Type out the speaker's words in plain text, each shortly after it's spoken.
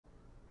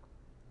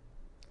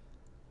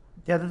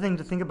The other thing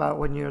to think about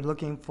when you're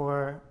looking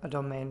for a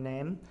domain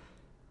name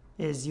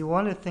is you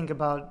want to think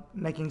about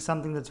making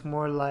something that's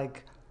more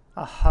like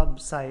a hub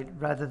site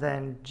rather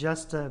than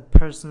just a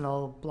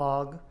personal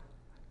blog.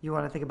 You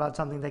want to think about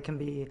something that can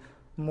be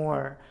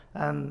more.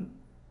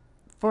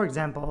 For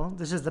example,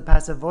 this is the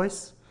Passive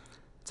Voice.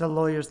 It's a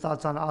lawyer's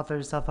thoughts on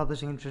authors,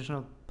 self-publishing, and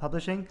traditional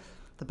publishing.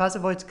 The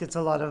Passive Voice gets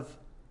a lot of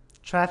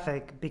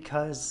traffic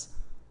because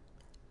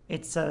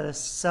it's a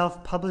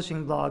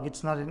self-publishing blog.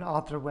 It's not an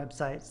author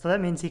website. So that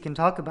means he can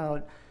talk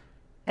about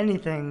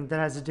anything that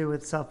has to do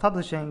with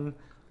self-publishing,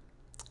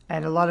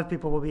 and a lot of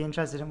people will be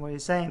interested in what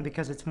he's saying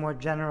because it's more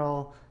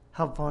general,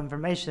 helpful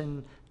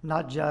information,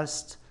 not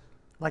just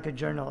like a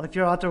journal. If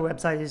your author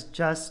website is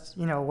just,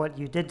 what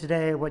you did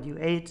today, what you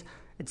ate,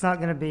 it's not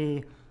going to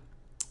be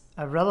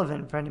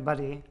relevant for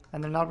anybody,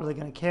 and they're not really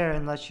going to care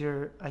unless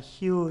you're a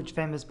huge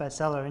famous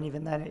bestseller, and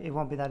even then it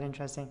won't be that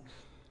interesting.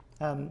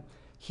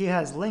 He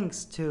has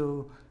links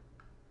to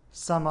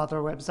some author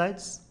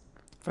websites.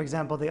 For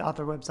example, the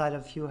author website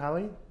of Hugh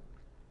Howey,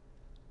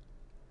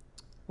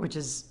 which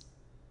is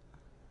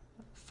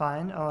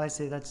fine. Oh, I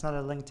see. That's not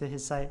a link to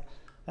his site.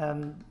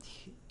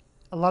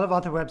 A lot of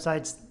author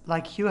websites,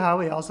 like Hugh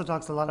Howey, also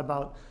talks a lot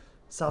about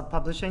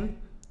self-publishing,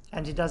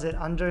 and he does it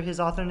under his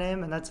author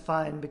name, and that's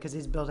fine because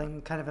he's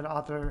building kind of an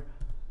author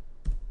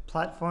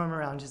platform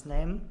around his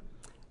name,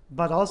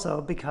 but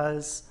also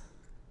because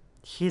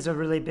he's a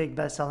really big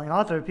best-selling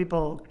author.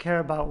 People care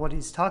about what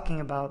he's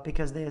talking about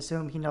because they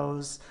assume he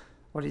knows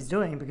what he's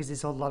doing because he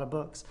sold a lot of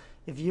books.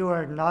 If you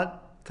are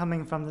not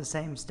coming from the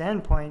same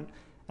standpoint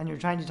and you're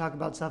trying to talk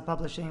about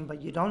self-publishing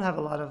but you don't have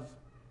a lot of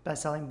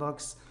best-selling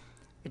books,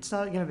 it's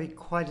not going to be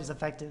quite as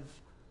effective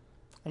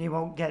and you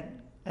won't get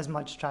as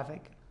much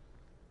traffic.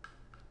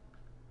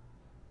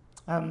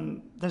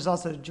 There's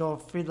also Joel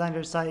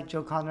Friedlander's site.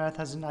 Joe Conrath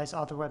has a nice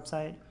author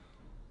website.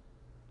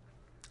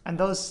 And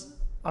those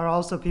are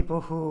also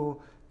people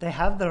who, they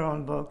have their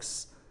own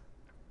books,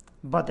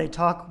 but they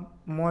talk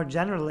more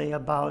generally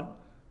about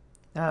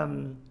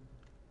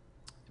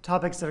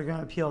topics that are going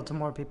to appeal to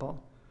more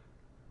people.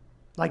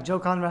 Like Joe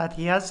Conrath,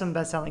 he has some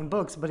best-selling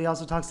books, but he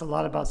also talks a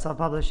lot about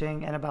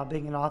self-publishing and about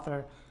being an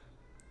author.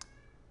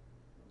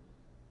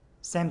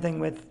 Same thing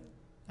with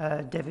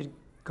David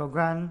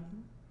Gaughran.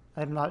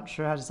 I'm not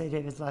sure how to say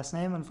David's last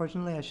name,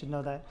 unfortunately. I should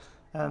know that.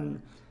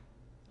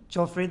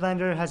 Joel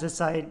Friedlander has a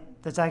site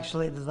that's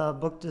actually The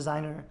Book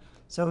Designer.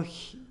 So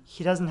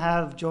he doesn't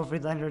have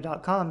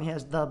joelfriedlander.com. He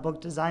has The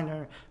Book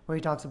Designer, where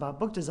he talks about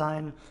book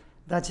design.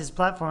 That's his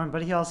platform,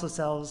 but he also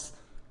sells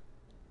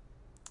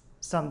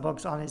some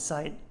books on his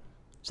site.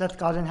 Seth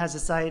Godin has a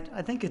site.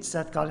 I think it's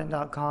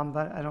sethgodin.com,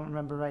 but I don't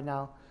remember right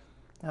now.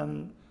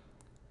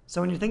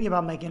 So when you're thinking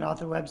about making an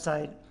author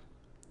website,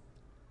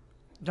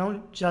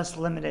 don't just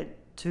limit it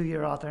to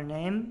your author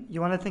name. You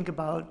want to think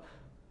about,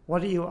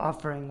 what are you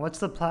offering? What's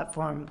the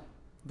platform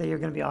that you're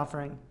going to be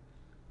offering?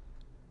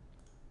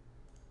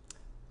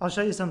 I'll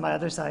show you some of my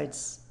other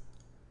sites.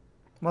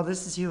 Well,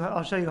 this is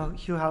I'll show you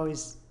Hugh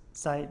Howey's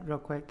site real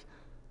quick,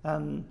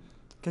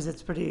 because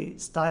it's pretty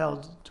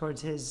styled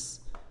towards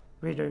his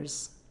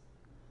readers.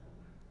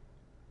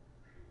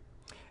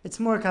 It's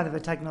more kind of a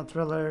techno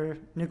thriller,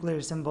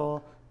 nuclear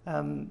symbol,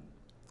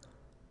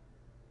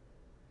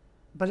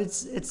 but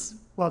it's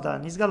well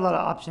done. He's got a lot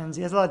of options.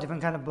 He has a lot of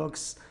different kind of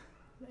books,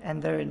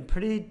 and they're in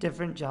pretty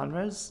different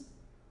genres,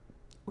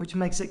 which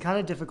makes it kind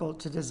of difficult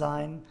to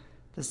design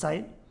the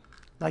site.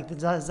 Like the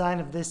design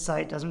of this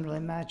site doesn't really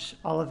match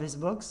all of his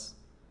books.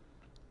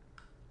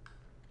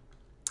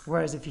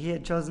 Whereas if he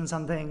had chosen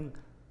something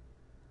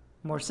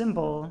more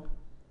simple,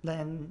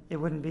 then it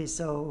wouldn't be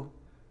so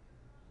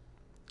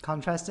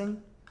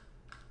contrasting.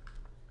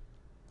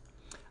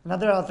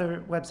 Another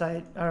author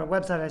website, or a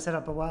website I set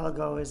up a while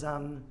ago, is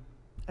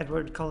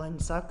Edward Cullen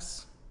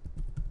Sucks.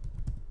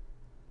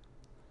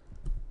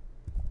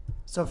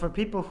 So for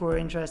people who are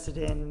interested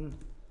in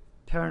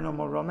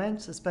paranormal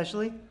romance,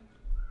 especially,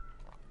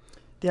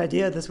 the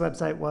idea of this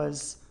website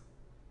was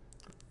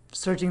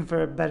searching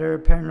for a better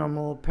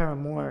paranormal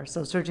paramour.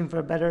 So searching for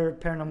a better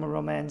paranormal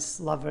romance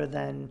lover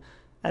than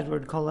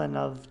Edward Cullen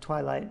of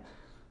Twilight.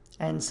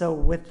 And so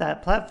with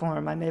that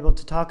platform, I'm able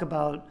to talk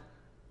about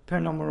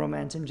paranormal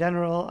romance in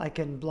general. I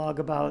can blog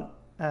about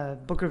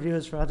book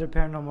reviews for other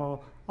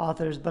paranormal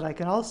authors, but I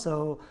can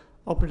also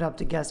open it up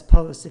to guest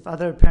posts. If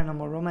other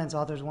paranormal romance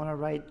authors want to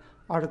write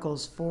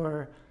articles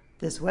for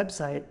this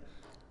website,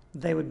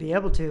 they would be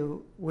able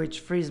to, which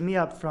frees me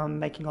up from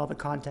making all the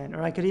content.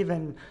 Or I could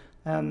even,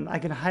 I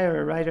can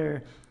hire a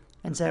writer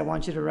and say, I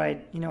want you to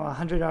write,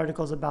 100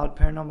 articles about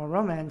paranormal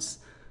romance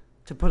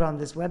to put on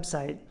this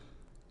website.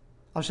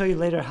 I'll show you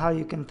later how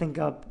you can think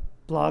up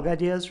blog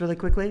ideas really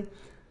quickly.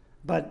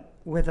 But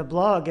with a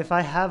blog, if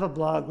I have a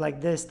blog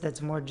like this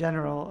that's more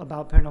general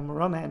about paranormal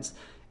romance,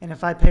 and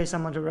if I pay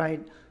someone to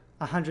write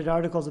 100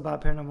 articles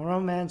about paranormal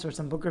romance or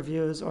some book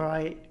reviews, or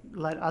I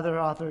let other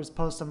authors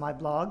post on my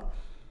blog,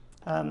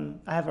 I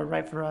have a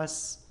Write For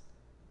Us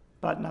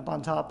button up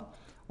on top.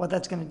 What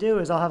that's going to do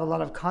is I'll have a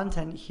lot of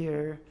content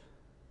here.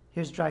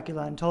 Here's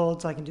Dracula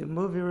Untold, so I can do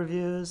movie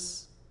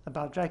reviews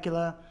about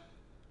Dracula.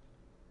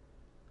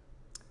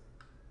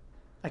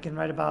 I can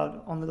write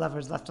about Only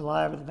Lovers Left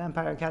Alive or The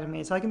Vampire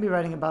Academy. So I can be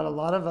writing about a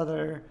lot of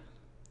other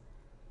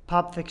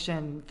pop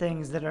fiction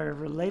things that are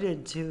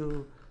related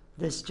to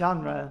this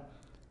genre,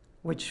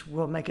 which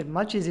will make it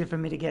much easier for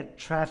me to get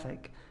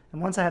traffic.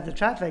 And once I have the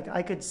traffic,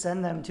 I could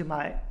send them to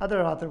my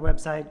other author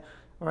website,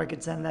 or I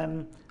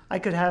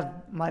could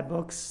have my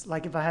books,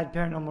 like if I had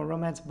paranormal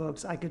romance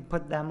books, I could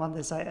put them on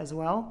the site as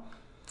well.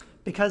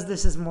 Because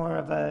this is more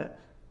of a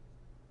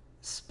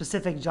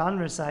specific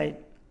genre site,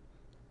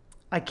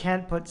 I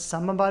can't put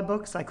some of my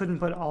books. I couldn't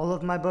put all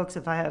of my books.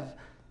 If I have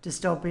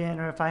dystopian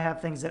or if I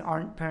have things that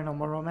aren't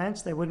paranormal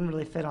romance, they wouldn't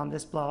really fit on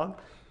this blog.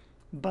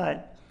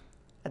 But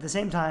at the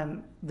same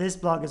time, this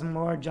blog is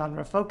more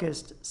genre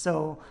focused,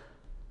 so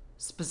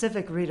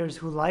specific readers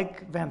who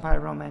like vampire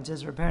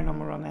romances or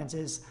paranormal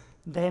romances,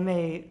 they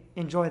may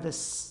enjoy the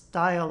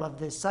style of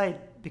this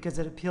site because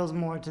it appeals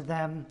more to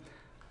them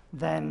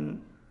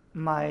than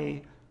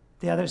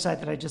the other site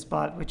that I just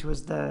bought, which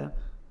was the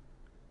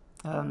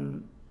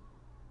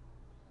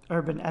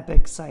Urban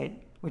Epic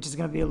site, which is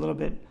going to be a little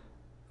bit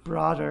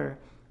broader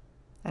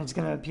and it's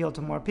going to appeal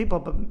to more people,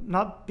 but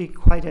not be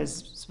quite as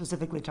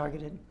specifically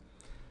targeted.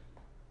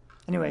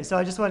 Anyway, so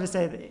I just wanted to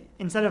say that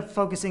instead of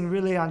focusing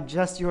really on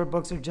just your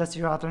books or just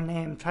your author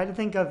name, try to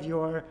think of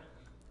your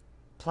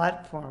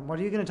platform. What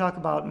are you going to talk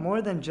about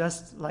more than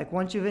just, like,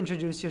 once you've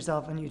introduced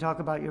yourself and you talk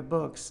about your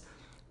books,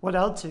 what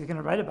else are you going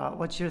to write about?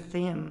 What's your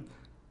theme?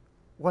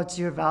 What's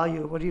your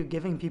value? What are you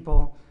giving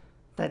people?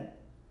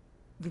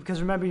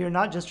 Because remember, you're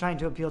not just trying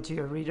to appeal to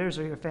your readers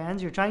or your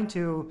fans, you're trying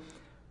to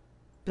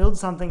build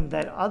something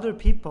that other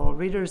people,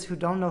 readers who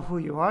don't know who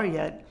you are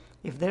yet,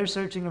 if they're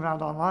searching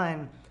around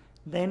online,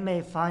 they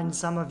may find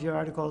some of your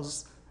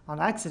articles on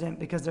accident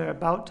because they're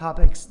about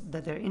topics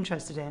that they're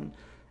interested in.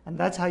 And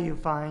that's how you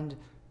find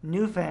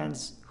new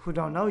fans who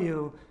don't know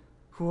you,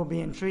 who will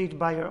be intrigued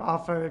by your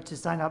offer to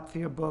sign up for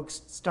your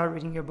books, start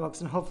reading your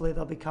books, and hopefully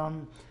they'll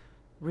become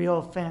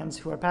real fans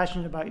who are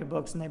passionate about your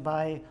books and they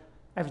buy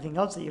everything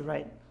else that you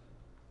write.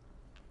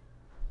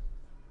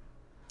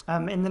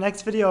 In the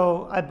next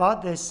video, I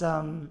bought this.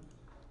 I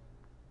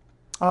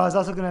was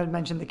also going to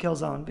mention the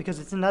Killzone because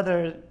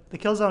the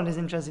Killzone is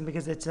interesting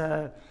because it's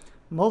a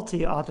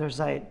multi-author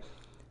site.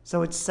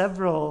 So it's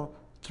several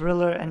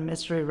thriller and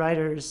mystery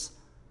writers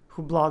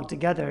who blog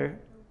together,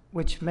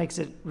 which makes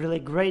it really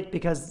great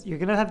because you're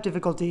going to have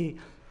difficulty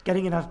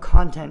getting enough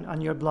content on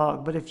your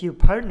blog. But if you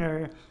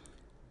partner,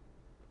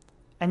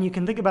 and you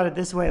can think about it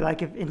this way,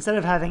 like if you're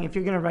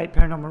going to write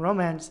paranormal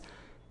romance,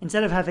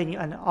 instead of having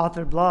an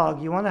author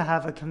blog, you want to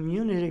have a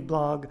community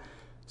blog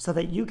so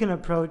that you can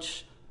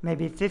approach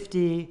maybe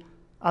 50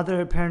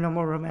 other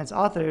paranormal romance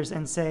authors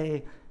and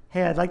say,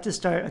 hey, I'd like to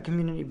start a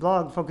community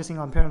blog focusing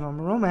on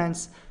paranormal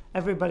romance.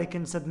 Everybody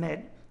can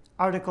submit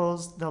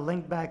articles. They'll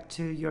link back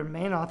to your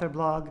main author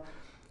blog.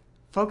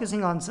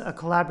 Focusing on a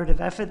collaborative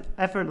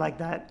effort like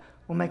that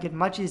will make it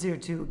much easier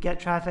to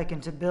get traffic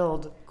and to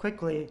build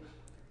quickly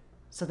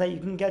so that you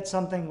can get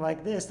something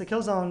like this. The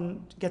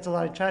Killzone gets a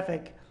lot of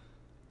traffic,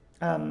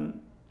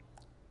 and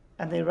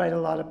they write a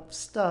lot of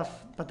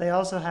stuff, but they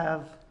also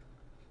have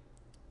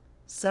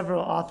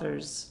several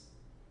authors.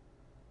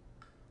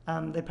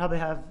 They probably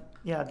have,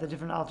 the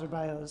different author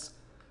bios.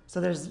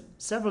 So there's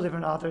several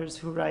different authors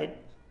who write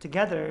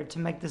together to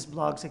make this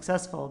blog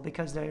successful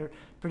because they're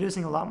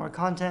producing a lot more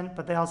content,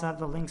 but they also have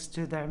the links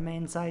to their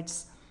main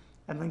sites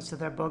and links to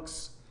their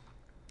books.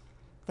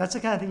 That's the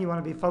kind of thing you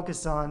want to be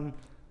focused on,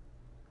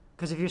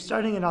 because if you're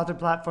starting an author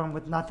platform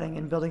with nothing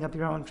and building up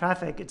your own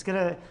traffic, it's going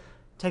to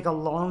take a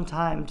long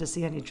time to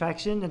see any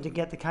traction and to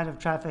get the kind of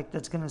traffic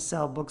that's going to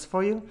sell books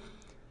for you.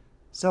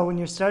 So when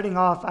you're starting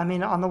off, I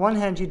mean, on the one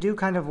hand, you do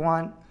kind of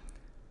want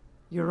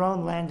your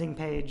own landing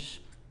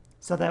page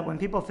so that when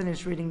people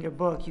finish reading your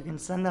book, you can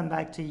send them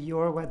back to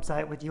your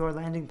website with your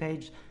landing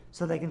page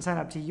so they can sign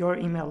up to your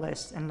email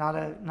list and not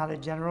a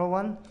general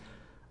one.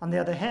 On the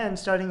other hand,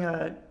 starting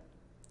a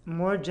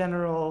more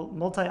general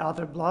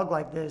multi-author blog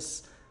like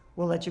this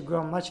will let you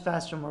grow much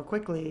faster, more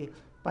quickly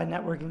by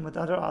networking with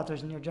other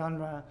authors in your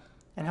genre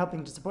and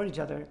helping to support each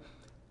other.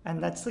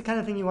 And that's the kind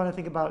of thing you want to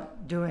think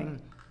about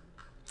doing.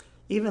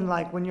 Even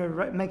like when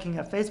you're making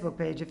a Facebook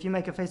page, if you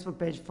make a Facebook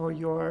page for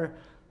your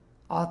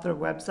author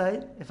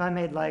website, if I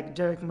made like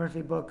Derek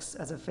Murphy Books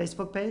as a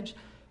Facebook page,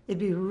 it'd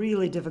be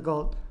really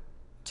difficult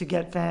to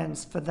get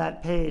fans for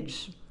that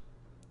page.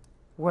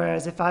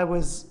 Whereas if I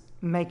was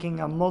making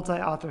a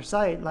multi-author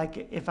site,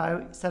 like if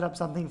I set up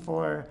something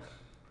for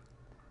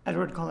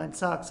Edward Cullen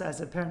Sucks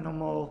as a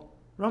paranormal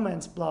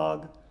romance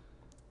blog,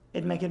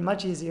 it'd make it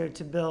much easier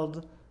to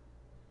build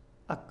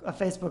a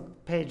Facebook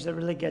page that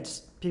really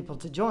gets people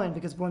to join,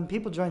 because when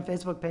people join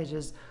Facebook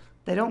pages,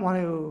 they don't want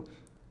to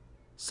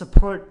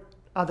support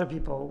other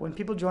people. When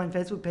people join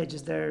Facebook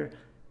pages, they're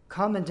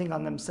commenting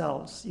on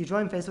themselves. You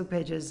join Facebook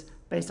pages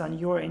based on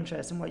your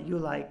interests and what you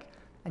like,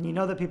 and you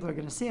know that people are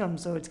going to see them,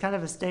 so it's kind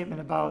of a statement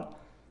about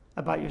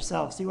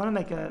yourself. So you want to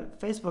make a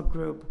Facebook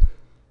group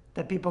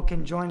that people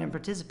can join and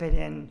participate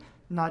in,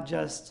 not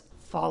just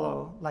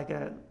follow like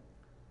a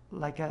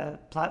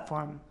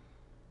platform.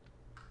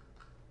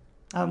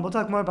 We'll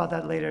talk more about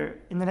that later.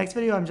 In the next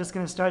video, I'm just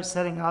going to start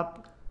setting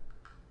up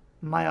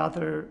my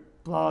author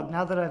blog.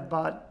 Now that I've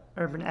bought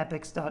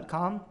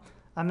urbanepics.com,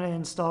 I'm going to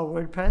install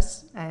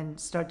WordPress and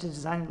start to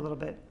design it a little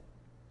bit.